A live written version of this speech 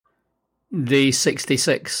Day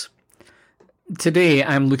 66. Today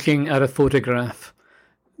I'm looking at a photograph.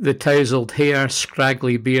 The tousled hair,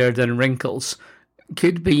 scraggly beard and wrinkles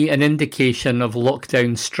could be an indication of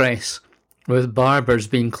lockdown stress, with barbers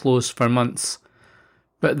being closed for months.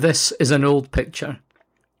 But this is an old picture.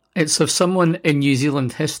 It's of someone in New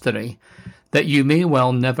Zealand history that you may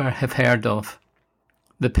well never have heard of.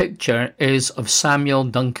 The picture is of Samuel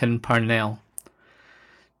Duncan Parnell.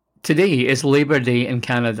 Today is Labour Day in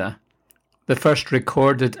Canada. The first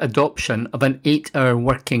recorded adoption of an 8-hour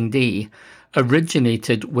working day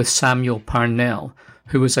originated with Samuel Parnell,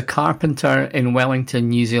 who was a carpenter in Wellington,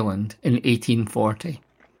 New Zealand in 1840.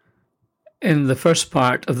 In the first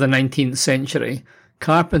part of the 19th century,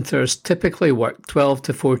 carpenters typically worked 12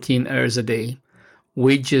 to 14 hours a day.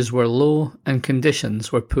 Wages were low and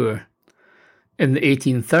conditions were poor. In the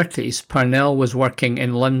 1830s, Parnell was working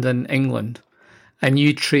in London, England. A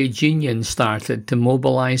new trade union started to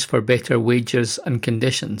mobilise for better wages and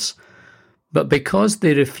conditions, but because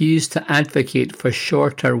they refused to advocate for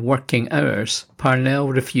shorter working hours, Parnell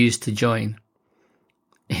refused to join.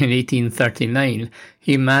 In 1839,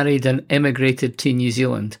 he married and emigrated to New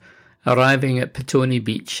Zealand, arriving at Petone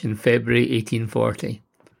Beach in February 1840.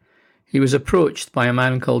 He was approached by a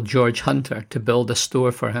man called George Hunter to build a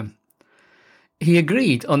store for him. He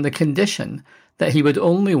agreed on the condition that he would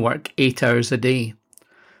only work 8 hours a day.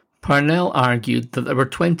 Parnell argued that there were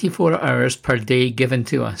 24 hours per day given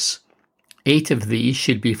to us. 8 of these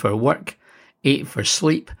should be for work, 8 for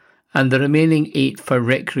sleep, and the remaining 8 for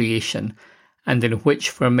recreation, and in which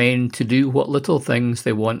for men to do what little things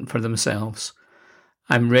they want for themselves.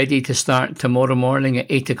 I'm ready to start tomorrow morning at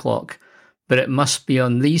 8 o'clock, but it must be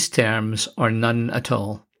on these terms or none at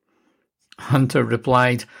all. Hunter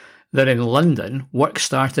replied that in London, work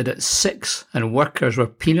started at 6 and workers were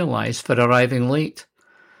penalised for arriving late.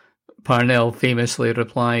 Parnell famously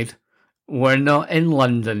replied, "We're not in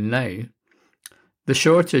London now." The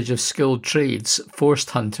shortage of skilled trades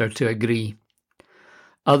forced Hunter to agree.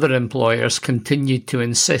 Other employers continued to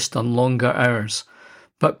insist on longer hours,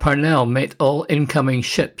 but Parnell met all incoming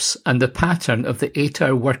ships and the pattern of the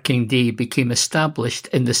 8-hour working day became established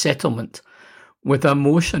in the settlement, with a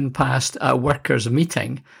motion passed at a workers'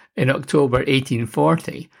 meeting in October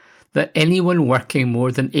 1840 that anyone working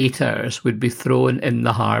more than 8 hours would be thrown in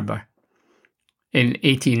the harbour. In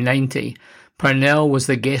 1890, Parnell was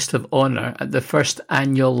the guest of honour at the first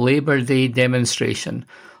annual Labour Day demonstration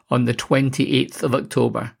on the 28th of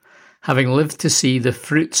October, having lived to see the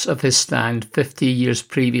fruits of his stand 50 years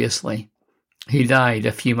previously. He died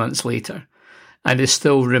a few months later, and is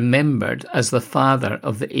still remembered as the father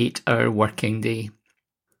of the 8-hour working day.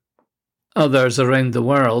 Others around the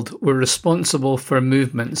world were responsible for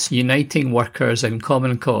movements uniting workers in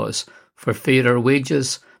common cause for fairer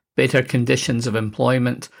wages, better conditions of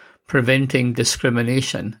employment, preventing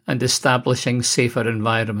discrimination, and establishing safer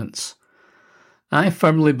environments. I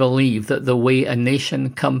firmly believe that the way a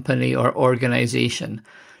nation, company, or organisation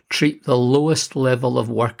treat the lowest level of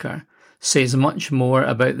worker says much more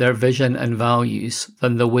about their vision and values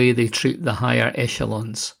than the way they treat the higher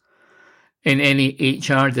echelons. In any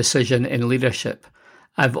HR decision in leadership,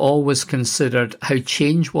 I've always considered how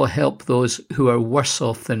change will help those who are worse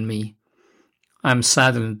off than me. I'm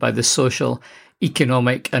saddened by the social,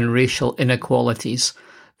 economic and racial inequalities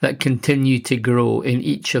that continue to grow in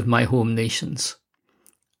each of my home nations.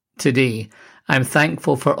 Today, I'm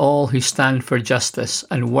thankful for all who stand for justice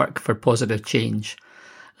and work for positive change.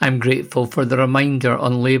 I'm grateful for the reminder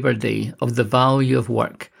on Labour Day of the value of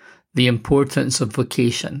work, the importance of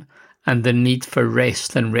vocation, and the need for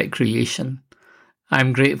rest and recreation.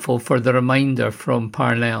 I'm grateful for the reminder from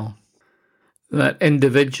Parnell that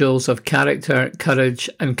individuals of character, courage,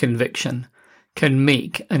 and conviction can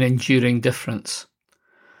make an enduring difference.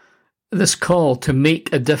 This call to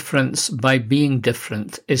make a difference by being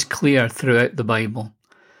different is clear throughout the Bible.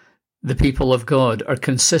 The people of God are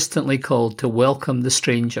consistently called to welcome the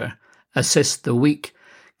stranger, assist the weak,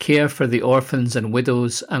 care for the orphans and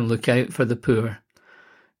widows, and look out for the poor.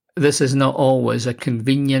 This is not always a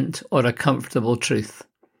convenient or a comfortable truth.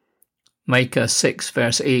 Micah 6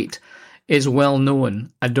 verse 8 is well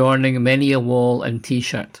known, adorning many a wall and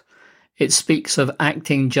t-shirt. It speaks of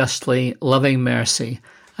acting justly, loving mercy,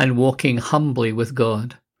 and walking humbly with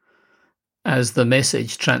God. As the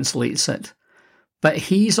Message translates it, but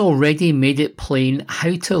He's already made it plain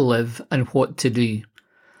how to live and what to do.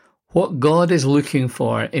 What God is looking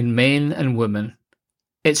for in men and women.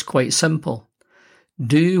 It's quite simple.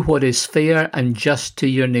 Do what is fair and just to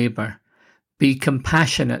your neighbour. Be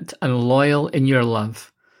compassionate and loyal in your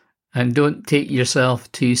love. And don't take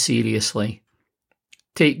yourself too seriously.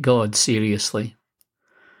 Take God seriously.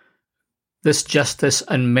 This justice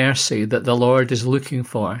and mercy that the Lord is looking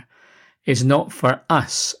for is not for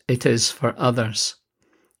us, it is for others.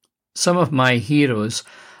 Some of my heroes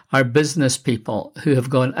are business people who have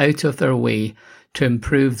gone out of their way to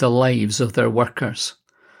improve the lives of their workers.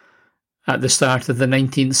 At the start of the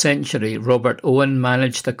 19th century, Robert Owen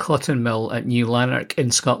managed a cotton mill at New Lanark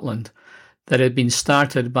in Scotland that had been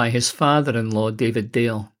started by his father-in-law, David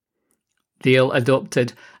Dale. Dale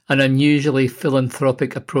adopted an unusually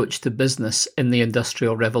philanthropic approach to business in the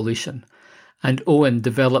Industrial Revolution, and Owen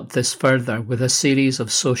developed this further with a series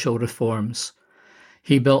of social reforms.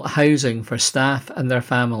 He built housing for staff and their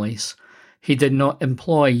families. He did not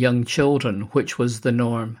employ young children, which was the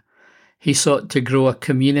norm. He sought to grow a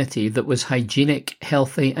community that was hygienic,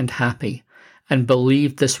 healthy and happy, and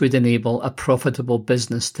believed this would enable a profitable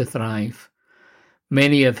business to thrive.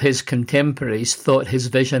 Many of his contemporaries thought his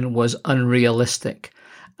vision was unrealistic,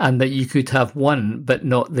 and that you could have one but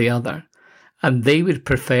not the other, and they would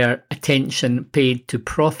prefer attention paid to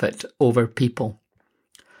profit over people.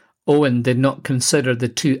 Owen did not consider the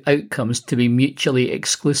two outcomes to be mutually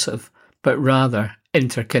exclusive, but rather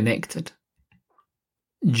interconnected.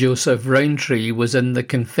 Joseph Rowntree was in the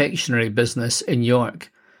confectionery business in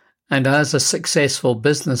York, and as a successful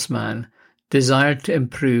businessman, desired to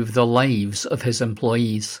improve the lives of his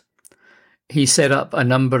employees. He set up a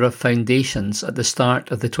number of foundations at the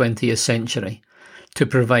start of the 20th century to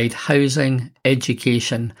provide housing,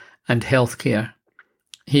 education, and healthcare.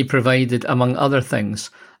 He provided, among other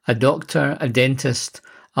things, a doctor, a dentist,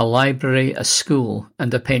 a library, a school,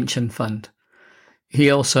 and a pension fund. He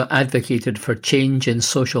also advocated for change in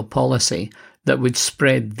social policy that would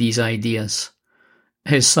spread these ideas.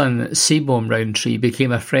 His son, Seabohm Rowntree,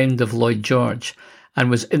 became a friend of Lloyd George and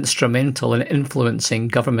was instrumental in influencing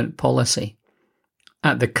government policy.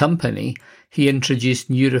 At the company, he introduced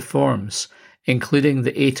new reforms, including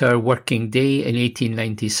the 8-hour working day in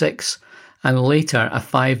 1896, and later a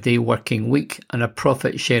 5-day working week and a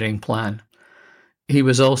profit-sharing plan. He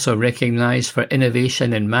was also recognised for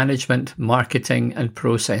innovation in management, marketing and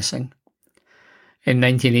processing. In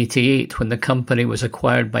 1988, when the company was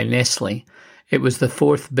acquired by Nestlé, it was the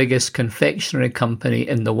 4th biggest confectionery company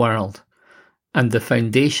in the world, and the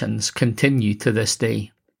foundations continue to this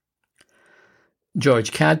day.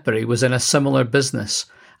 George Cadbury was in a similar business,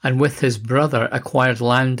 and with his brother acquired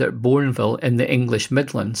land at Bourneville in the English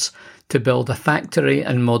Midlands to build a factory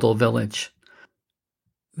and model village.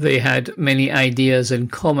 They had many ideas in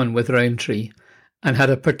common with Rowntree and had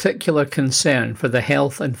a particular concern for the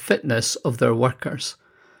health and fitness of their workers.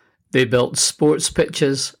 They built sports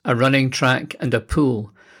pitches, a running track and a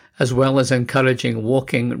pool, as well as encouraging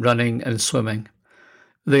walking, running and swimming.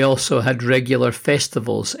 They also had regular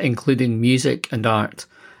festivals including music and art,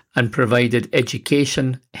 and provided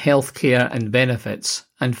education, healthcare and benefits,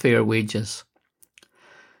 and fair wages.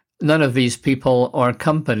 None of these people or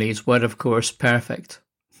companies were, of course, perfect.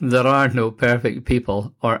 There are no perfect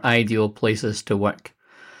people or ideal places to work,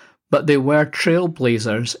 but they were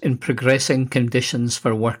trailblazers in progressing conditions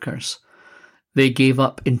for workers. They gave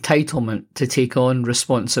up entitlement to take on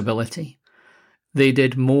responsibility. They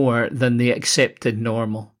did more than they accepted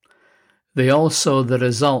normal. They all saw the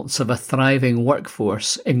results of a thriving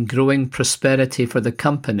workforce in growing prosperity for the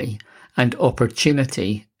company and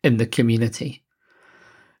opportunity in the community.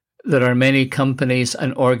 There are many companies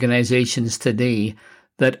and organisations today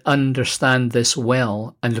that understand this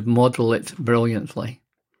well and model it brilliantly.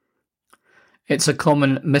 It's a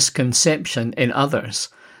common misconception in others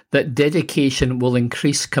that dedication will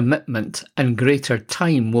increase commitment and greater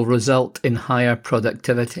time will result in higher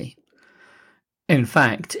productivity. In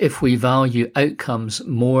fact, if we value outcomes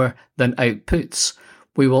more than outputs,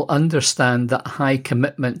 we will understand that high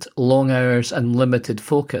commitment, long hours and limited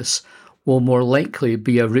focus will more likely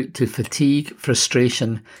be a route to fatigue,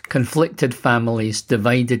 frustration, conflicted families,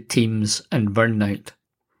 divided teams, and burnout.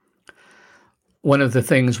 One of the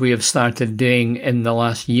things we have started doing in the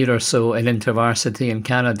last year or so in InterVarsity in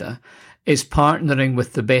Canada is partnering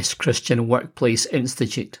with the Best Christian Workplace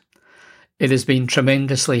Institute. It has been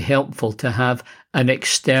tremendously helpful to have an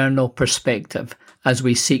external perspective as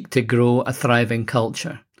we seek to grow a thriving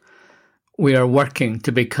culture. We are working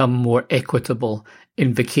to become more equitable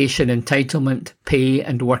in vacation entitlement, pay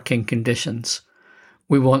and working conditions.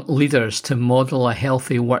 We want leaders to model a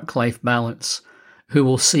healthy work-life balance, who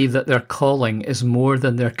will see that their calling is more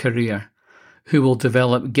than their career, who will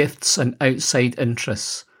develop gifts and outside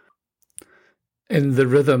interests. In the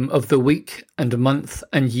rhythm of the week and month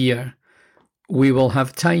and year, we will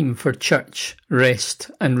have time for church, rest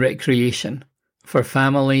and recreation, for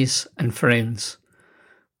families and friends.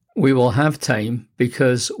 We will have time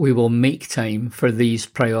because we will make time for these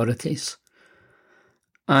priorities.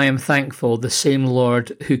 I am thankful the same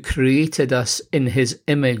Lord who created us in his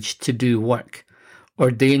image to do work,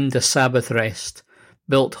 ordained a Sabbath rest,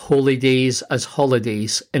 built holy days as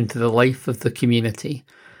holidays into the life of the community,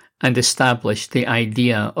 and established the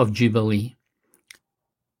idea of Jubilee.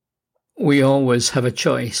 We always have a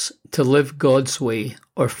choice to live God's way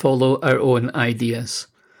or follow our own ideas.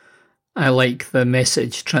 I like the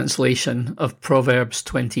Message translation of Proverbs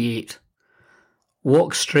 28.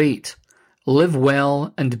 Walk straight, live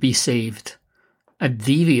well and be saved. A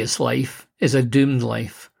devious life is a doomed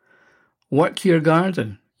life. Work your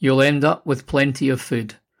garden, you'll end up with plenty of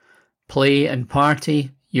food. Play and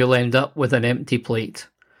party, you'll end up with an empty plate.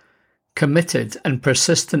 Committed and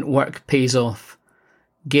persistent work pays off.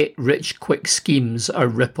 Get-rich-quick schemes are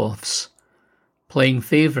rip-offs. Playing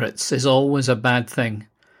favourites is always a bad thing.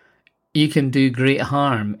 You can do great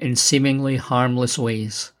harm in seemingly harmless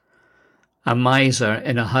ways. A miser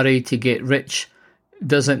in a hurry to get rich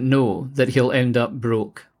doesn't know that he'll end up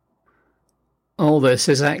broke. All this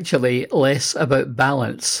is actually less about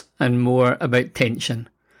balance and more about tension.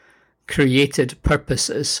 Created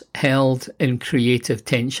purposes held in creative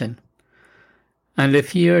tension. And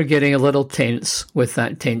if you're getting a little tense with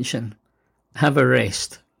that tension, have a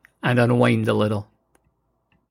rest and unwind a little.